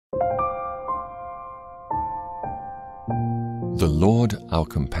The Lord our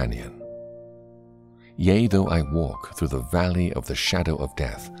companion. Yea, though I walk through the valley of the shadow of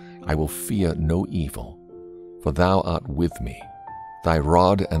death, I will fear no evil, for thou art with me. Thy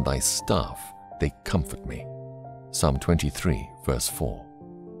rod and thy staff, they comfort me. Psalm 23, verse 4.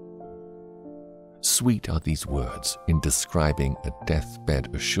 Sweet are these words in describing a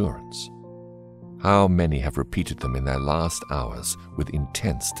deathbed assurance. How many have repeated them in their last hours with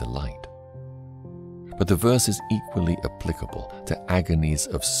intense delight? But the verse is equally applicable to agonies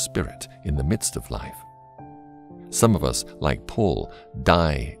of spirit in the midst of life. Some of us, like Paul,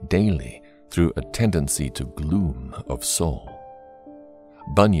 die daily through a tendency to gloom of soul.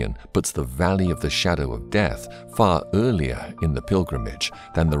 Bunyan puts the valley of the shadow of death far earlier in the pilgrimage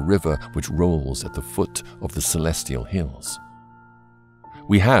than the river which rolls at the foot of the celestial hills.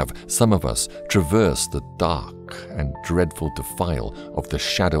 We have, some of us, traversed the dark and dreadful defile of the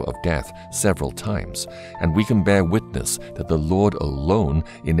shadow of death several times, and we can bear witness that the Lord alone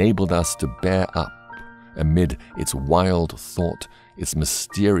enabled us to bear up amid its wild thought, its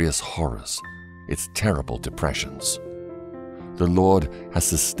mysterious horrors, its terrible depressions. The Lord has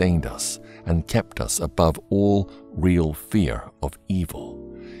sustained us and kept us above all real fear of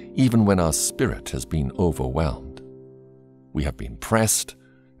evil, even when our spirit has been overwhelmed. We have been pressed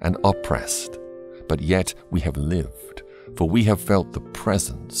and oppressed, but yet we have lived, for we have felt the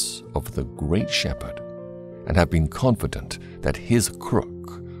presence of the great Shepherd and have been confident that his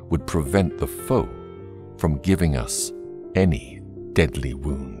crook would prevent the foe from giving us any deadly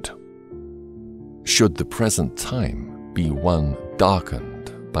wound. Should the present time be one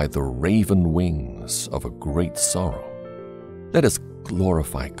darkened by the raven wings of a great sorrow, let us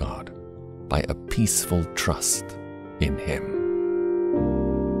glorify God by a peaceful trust in him.